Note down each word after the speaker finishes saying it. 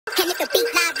the beat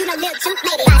loud, you know Lil Juke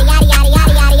made it. Yada yada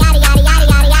yada yada yada yada yada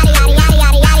yada yada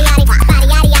yada yada yada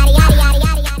yada yada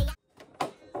yada yada.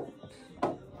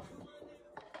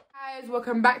 Guys,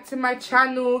 welcome back to my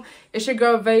channel. It's your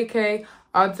girl Vacay,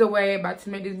 all the way about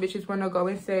to make these bitches wanna go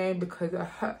insane because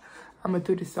I'm gonna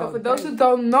do this. So for those who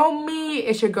don't know me,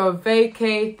 it's your girl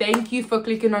Vacay. Thank you for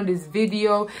clicking on this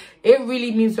video. It really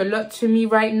means a lot to me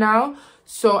right now.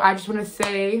 So I just want to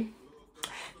say,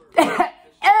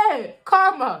 hey,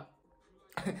 karma.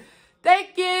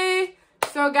 Thank you.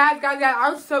 So guys,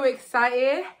 I'm so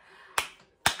excited.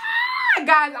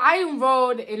 Guys, I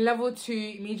enrolled in level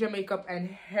 2 media, makeup, and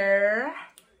hair.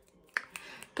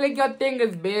 Click your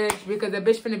fingers, bitch, because the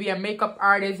bitch finna be a makeup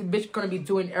artist. Bitch gonna be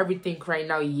doing everything right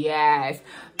now, yes.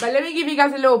 But let me give you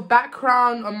guys a little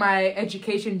background on my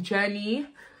education journey,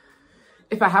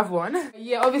 if I have one.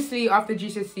 Yeah, obviously after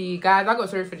GCSE, guys, I got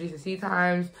sorry for GCSE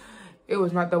times. It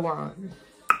was not the one.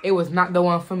 It was not the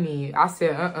one for me. I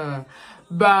said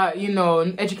But you know,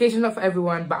 education's not for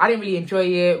everyone. But I didn't really enjoy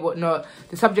it, whatnot.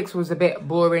 The subjects was a bit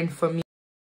boring for me.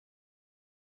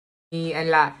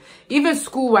 And like even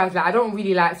school wise, like I don't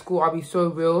really like school, I'll be so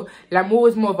real. Like I'm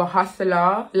always more of a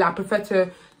hustler. Like I prefer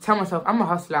to tell myself I'm a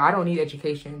hustler. I don't need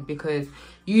education, because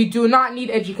you do not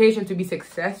need education to be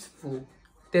successful.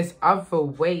 There's other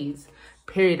ways,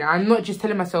 period. I'm not just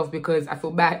telling myself because I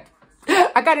feel bad.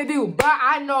 I gotta do, but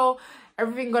I know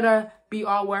everything gonna be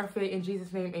all worth it in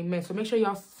Jesus' name, amen. So make sure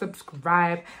y'all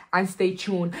subscribe and stay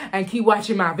tuned and keep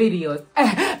watching my videos.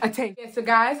 Yeah, so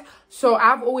guys, so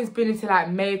I've always been into like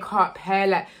makeup, hair.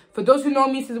 Like for those who know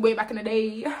me since way back in the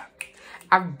day,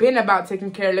 I've been about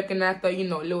taking care, looking at the, you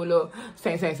know, little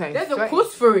same. There's a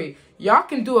course for it. Y'all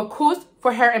can do a course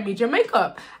for hair and media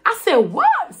makeup. I said,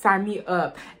 what? Sign me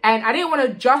up. And I didn't want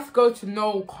to just go to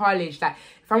no college. Like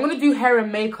if I'm gonna do hair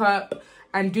and makeup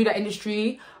and do that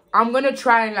industry, I'm gonna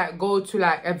try and like go to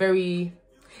like a very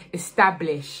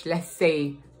established, let's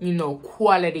say, you know,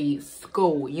 quality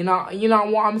school. You know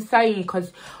what I'm saying?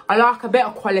 Because I like a bit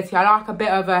of quality. I like a bit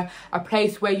of a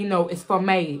place where, you know, it's for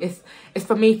me. It's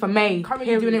for me.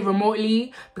 Currently doing it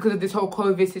remotely because of this whole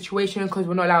COVID situation, because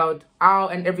we're not allowed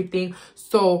out and everything.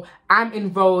 So I'm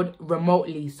enrolled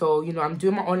remotely. So, you know, I'm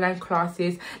doing my online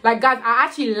classes. Like, guys, I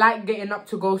actually like getting up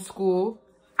to go to school.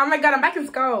 Oh my god, I'm back in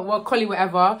school, well, college,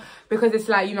 whatever, because it's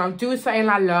like, you know, I'm doing something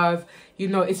I love, you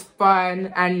know, it's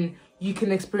fun, and you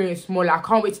can experience more. Like, I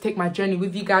can't wait to take my journey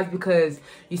with you guys, because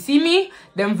you see me,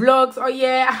 them vlogs, oh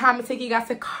yeah, I'm gonna take you guys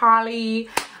to Cali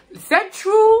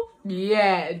Central.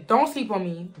 Yeah, don't sleep on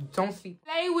me, don't sleep.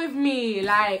 Play with me,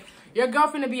 like, your girl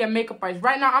finna be a makeup artist.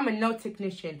 Right now, I'm a nail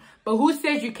technician, but who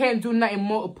says you can't do nothing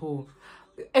multiple?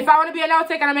 If I want to be a nail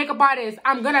tech and a makeup artist,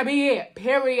 I'm gonna be it,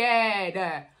 period.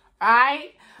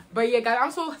 Alright? But yeah, guys,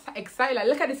 I'm so excited. Like,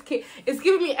 look at this kit. It's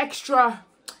giving me extra,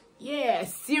 yeah,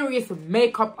 serious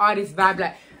makeup artist vibe.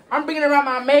 Like, I'm bringing around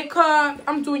my makeup.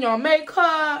 I'm doing your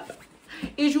makeup.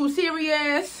 Is you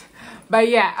serious? But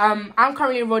yeah, I'm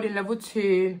currently enrolled in level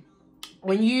 2.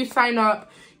 When you sign up,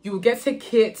 you will get a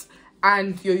kit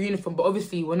and your uniform. But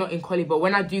obviously, we're not in college. But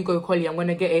when I do go to college, I'm going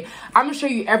to get it. I'm going to show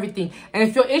you everything. And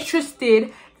if you're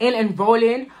interested in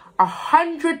enrolling,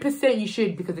 100% you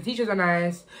should, because the teachers are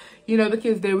nice. You know, the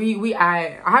kids,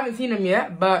 I haven't seen them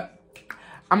yet, but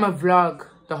I'm gonna vlog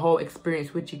the whole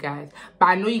experience with you guys. But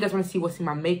I know you guys want to see what's in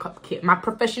my makeup kit, my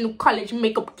professional college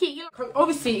makeup kit.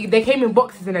 Obviously, they came in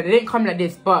boxes and they didn't come like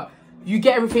this, but you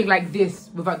get everything like this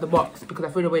without the box, because I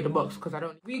threw away the box because I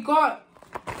don't. We got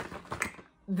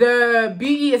the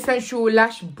Beauty Essential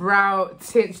Lash Brow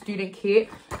Tint Student Kit.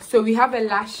 So we have a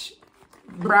lash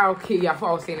brow kit. Yeah, I thought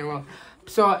I was saying it wrong.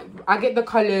 So I get the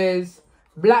colors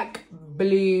black,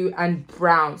 blue, and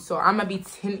brown. So I'm gonna be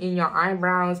tinting your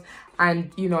eyebrows and,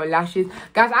 you know, lashes.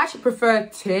 Guys, I actually prefer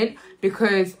tint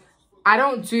because I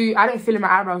don't fill in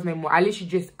my eyebrows anymore. I literally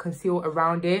just conceal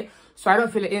around it, so I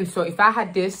don't fill it in. So if I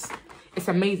had this, it's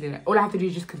amazing. All I have to do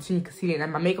is just continue concealing,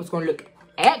 and my makeup's gonna look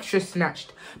extra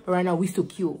snatched. But right now we still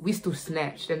cute, we still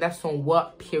snatched, and that's on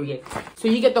what, period. So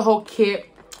you get the whole kit,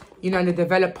 you know, and the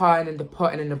developer, and then the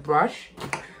pot, and then the brush.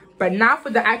 But now for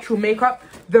the actual makeup,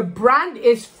 the brand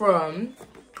is from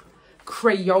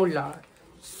Crayola.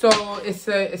 So it's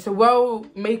a well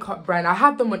makeup brand. I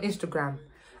have them on Instagram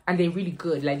and they're really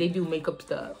good. Like, they do makeup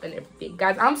stuff and everything.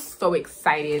 Guys, I'm so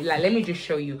excited. Like, let me just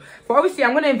show you. But obviously,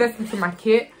 I'm gonna invest into my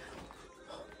kit.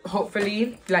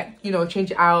 Hopefully, like, you know,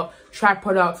 change it out, try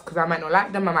products, because I might not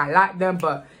like them, I might like them,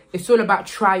 but it's all about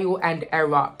trial and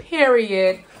error,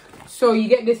 period. So you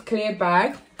get this clear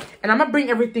bag, and I'm gonna bring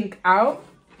everything out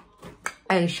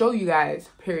and show you guys,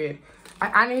 period.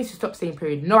 I need to stop saying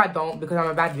period. No, I don't, because I'm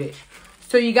a bad bitch.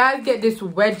 So you guys get this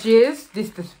wedges, this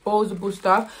disposable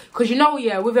stuff. Because you know,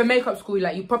 yeah, with a makeup school,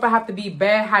 like, you probably have to be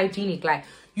bare hygienic. Like,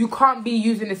 you can't be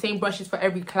using the same brushes for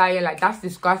every client. Like, that's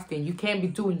disgusting. You can't be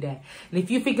doing that. And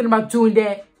if you're thinking about doing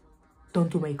that, don't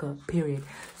do makeup, period.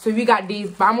 So we got these,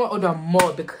 but I'm gonna order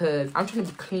more because I'm trying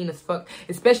to be clean as fuck.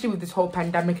 Especially with this whole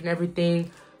pandemic and everything.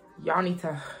 Y'all need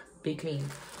to be clean.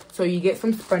 So you get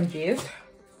some sponges.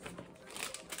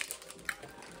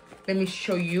 Let me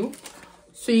show you.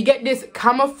 So you get this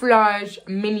camouflage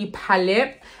mini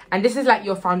palette, and this is like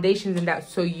your foundations and that,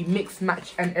 so you mix,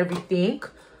 match and everything.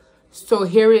 So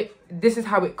this is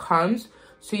how it comes.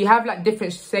 So you have like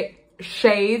different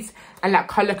shades and like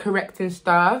color correcting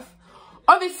stuff.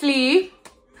 Obviously,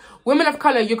 women of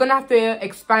color, you're gonna have to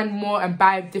expand more and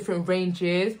buy different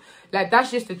ranges. Like, that's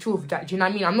just the truth. That, do you know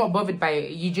what I mean? I'm not bothered by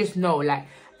it. You just know, like,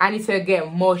 I need to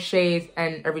get more shades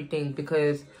and everything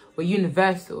because we're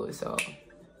universal. So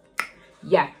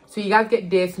yeah, so you guys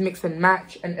get this, mix and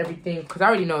match and everything, because I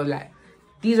already know, like,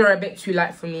 these are a bit too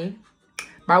light for me,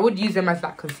 but I would use them as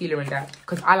like concealer and that,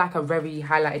 because I like a very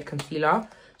highlighted concealer.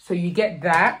 So you get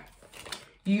that.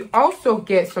 You also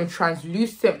get some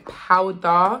translucent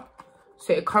powder,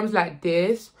 so it comes like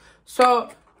this. So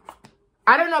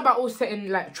I don't know about all certain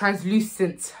like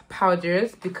translucent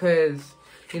powders, because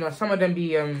you know some of them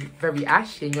be very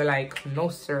ashy and you're like, no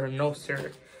sir, no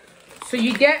sir. So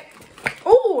you get,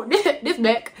 oh, this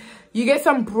back, you get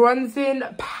some bronzing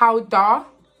powder.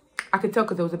 I could tell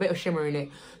because there was a bit of shimmer in it.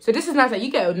 So this is nice. Like,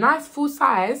 you get a nice full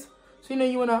size. So you know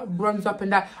you want to bronze up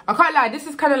and that. I can't lie, this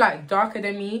is kind of like darker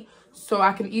than me. So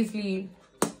I can easily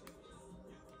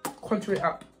contour it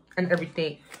up and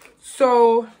everything.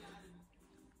 So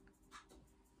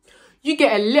you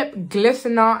get a lip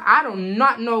glistener. I do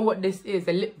not know what this is,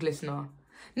 a lip glistener.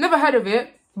 Never heard of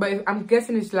it, but I'm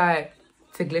guessing it's like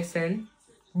to glisten.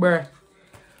 Bruh.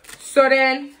 So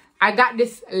then I got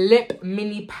this lip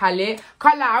mini palette.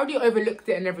 Can't lie, I already overlooked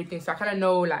it and everything, so I kind of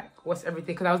know like what's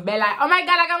everything, because I was bare like, oh my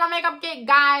god, I got my makeup kit,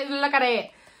 guys, look at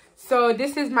it. So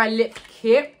this is my lip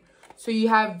kit. So you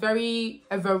have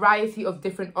a variety of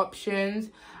different options.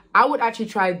 I would actually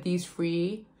try these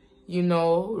three, you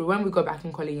know, when we go back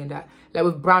in college and that, like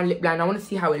with brown lip liner. I want to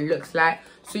see how it looks like.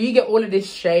 So you get all of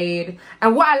this shade,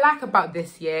 and what I like about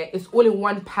this, yeah, it's all in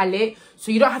one palette,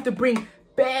 so you don't have to bring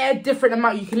bare different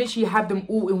amount. You can literally have them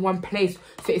all in one place,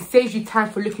 so it saves you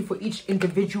time for looking for each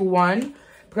individual one.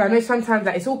 Because I know sometimes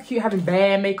like it's all cute having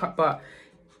bare makeup, but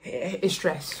it's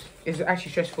stress. It's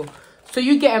actually stressful. So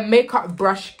you get a makeup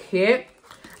brush kit.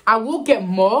 I will get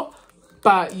more,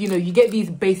 but you know, you get these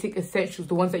basic essentials,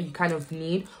 the ones that you kind of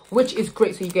need, which is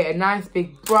great. So you get a nice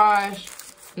big brush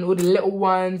and all the little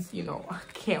ones, you know. I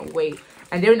can't wait.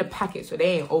 And they're in the packet, so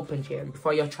they ain't opened yet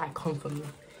before y'all try to come for me.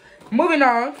 Moving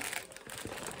on.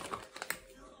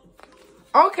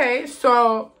 Okay,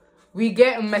 so we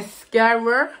get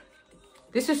mascara.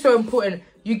 This is so important.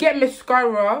 You get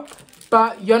mascara,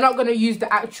 but you're not gonna use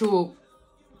the actual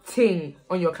thing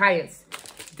on your clients.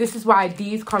 This is why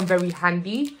these come very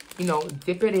handy. You know,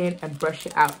 dip it in and brush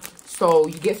it out. So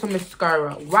you get some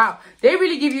mascara. Wow, they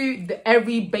really give you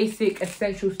every basic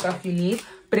essential stuff you need,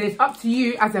 but it's up to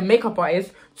you as a makeup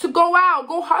artist to go out,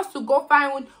 go hustle, go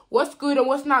find what's good and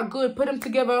what's not good, put them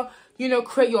together, you know,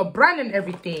 create your brand and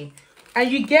everything. And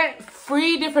you get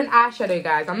 3 different eyeshadow,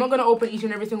 guys. I'm not going to open each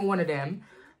and every single one of them,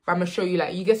 but I'm going to show you,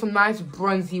 like, you get some nice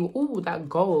bronzy. Ooh, that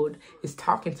gold is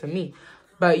talking to me.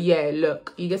 But yeah,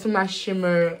 look, you get some nice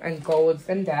shimmer and golds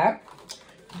and that.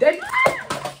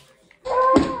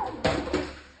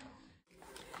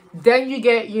 Then you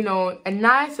get, you know, a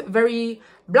nice, very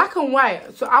black and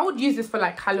white. So I would use this for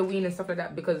like Halloween and stuff like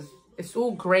that, because it's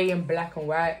all grey and black and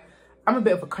white. I'm a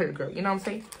bit of a color girl, you know what I'm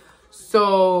saying?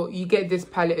 So you get this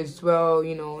palette as well,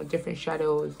 you know, different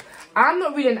shadows. I'm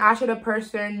not really an eyeshadow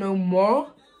person no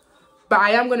more, but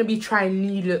I am going to be trying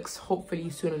new looks hopefully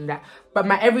soon on that. But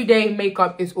my everyday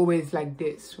makeup is always like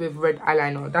this with red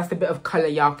eyeliner. That's the bit of color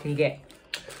y'all can get.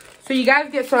 So you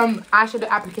guys get some eyeshadow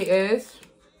applicators.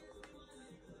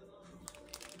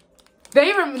 They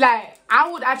even, like,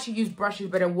 I would actually use brushes,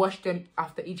 but then wash them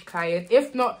after each client.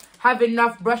 If not, have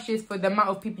enough brushes for the amount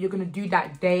of people you're going to do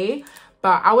that day.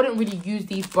 But I wouldn't really use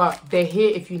these, but they're here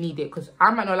if you need it, because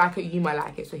I might not like it, you might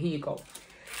like it. So here you go.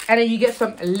 And then you get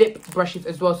some lip brushes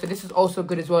as well. So this is also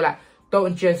good as well. Like,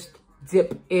 don't just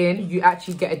dip in. You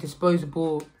actually get a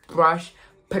disposable brush,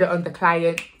 put it on the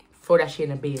client, throw that shit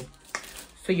in a bin.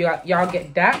 So y'all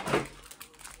get that.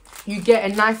 You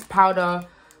get a nice powder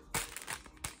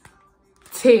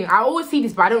thing. I always see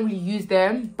this, but I don't really use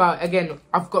them. But again,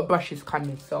 I've got brushes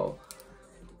coming, so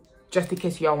just in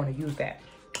case y'all want to use that.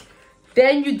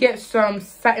 Then you get some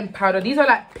satin powder. These are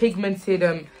like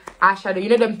pigmented eyeshadow. You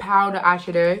know them powder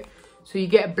eyeshadow? So you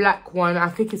get a black one. I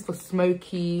think it's for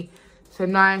smoky. It's a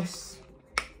nice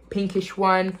pinkish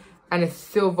one and a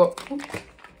silver.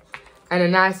 And a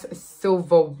nice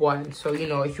silver one. So, you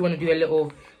know, if you want to do a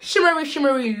little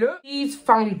shimmery look. These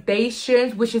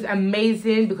foundations, which is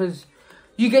amazing because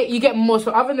you get more.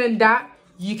 So other than that,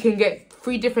 you can get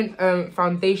 3 different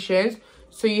foundations.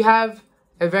 So you have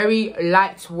a very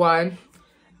light one,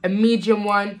 a medium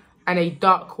one, and a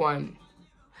dark one.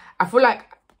 I feel like,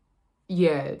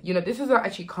 yeah, you know, this is what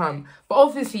actually come. But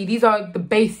obviously, these are the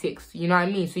basics, you know what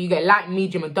I mean? So you get light,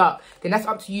 medium, and dark. Then that's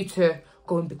up to you to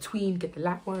go in between, get the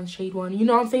light one, shade one, you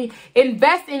know what I'm saying?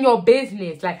 Invest in your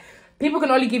business. Like, people can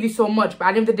only give you so much, but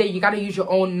at the end of the day, you gotta use your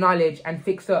own knowledge and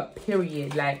fix up,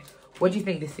 period. Like, what do you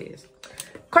think this is?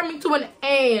 Coming to an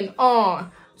end.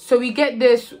 So we get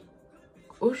this,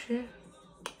 oh shit,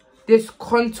 this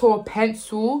contour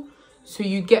pencil. So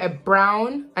you get a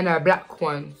brown and a black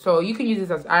one. So you can use this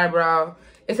as eyebrow.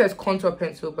 It says contour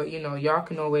pencil, but you know, y'all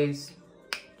can always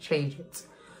change it.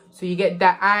 So you get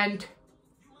that and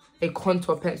a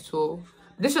contour pencil.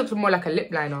 This looks more like a lip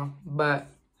liner, but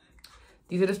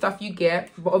these are the stuff you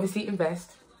get. But obviously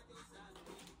invest.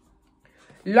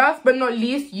 Last but not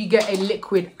least, you get a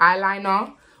liquid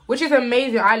eyeliner, which is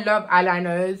amazing. I love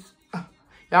eyeliners.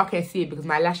 Y'all can't see it because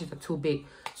my lashes are too big.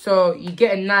 So you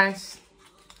get a nice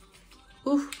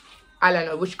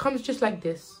eyeliner, which comes just like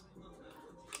this.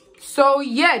 So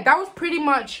yeah, that was pretty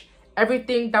much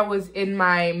everything that was in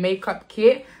my makeup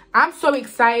kit. I'm so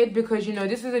excited because, you know,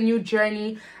 this is a new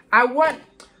journey.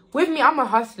 With me, I'm a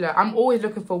hustler. I'm always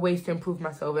looking for ways to improve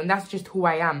myself, and that's just who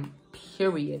I am,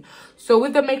 period. So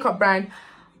with the makeup brand,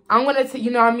 I'm gonna,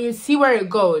 you know what I mean, see where it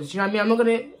goes. You know what I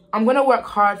mean? I'm gonna work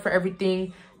hard for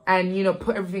everything and, you know,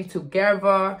 put everything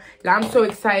together. Like, I'm so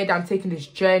excited I'm taking this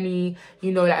journey.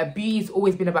 You know, like, beauty's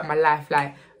always been about my life.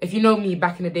 Like, if you know me,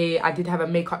 back in the day, I did have a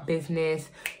makeup business,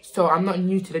 so I'm not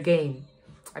new to the game.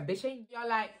 I bitch ain't. Y'all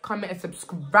like, comment, and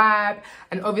subscribe,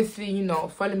 and obviously, you know,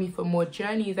 follow me for more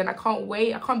journeys. And I can't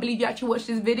wait. I can't believe you actually watched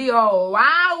this video.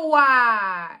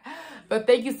 Wow. But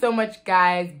thank you so much,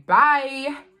 guys.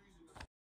 Bye.